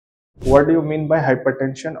What do you mean by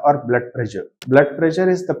hypertension or blood pressure? Blood pressure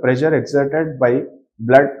is the pressure exerted by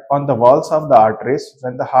blood on the walls of the arteries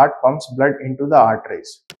when the heart pumps blood into the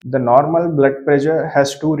arteries. The normal blood pressure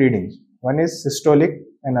has two readings. One is systolic,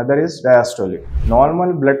 another is diastolic.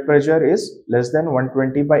 Normal blood pressure is less than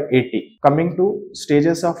 120/80. Coming to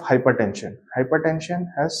stages of hypertension. Hypertension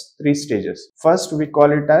has three stages. First, we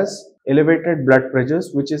call it as elevated blood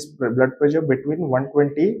pressures, which is blood pressure between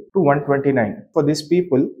 120 to 129. For these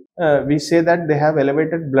people, we say that they have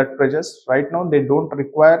elevated blood pressures. Right now, they don't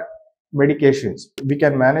require medications. We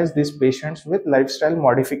can manage these patients with lifestyle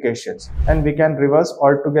modifications, and we can reverse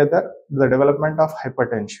altogether the development of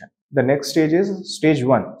hypertension. The next stage is stage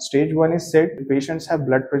 1. Stage 1 is said patients have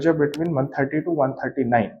blood pressure between 130 to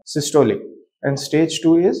 139 systolic, and stage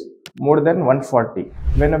 2 is more than 140.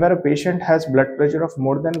 Whenever a patient has blood pressure of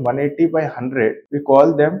more than 180/100, we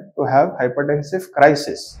call them to have hypertensive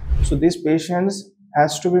crisis. So these patients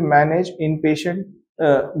has to be managed inpatient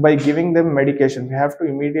by giving them medication. We have to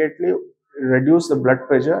immediately reduce the blood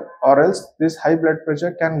pressure, or else this high blood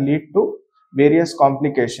pressure can lead to various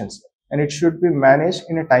complications, and it should be managed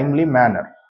in a timely manner.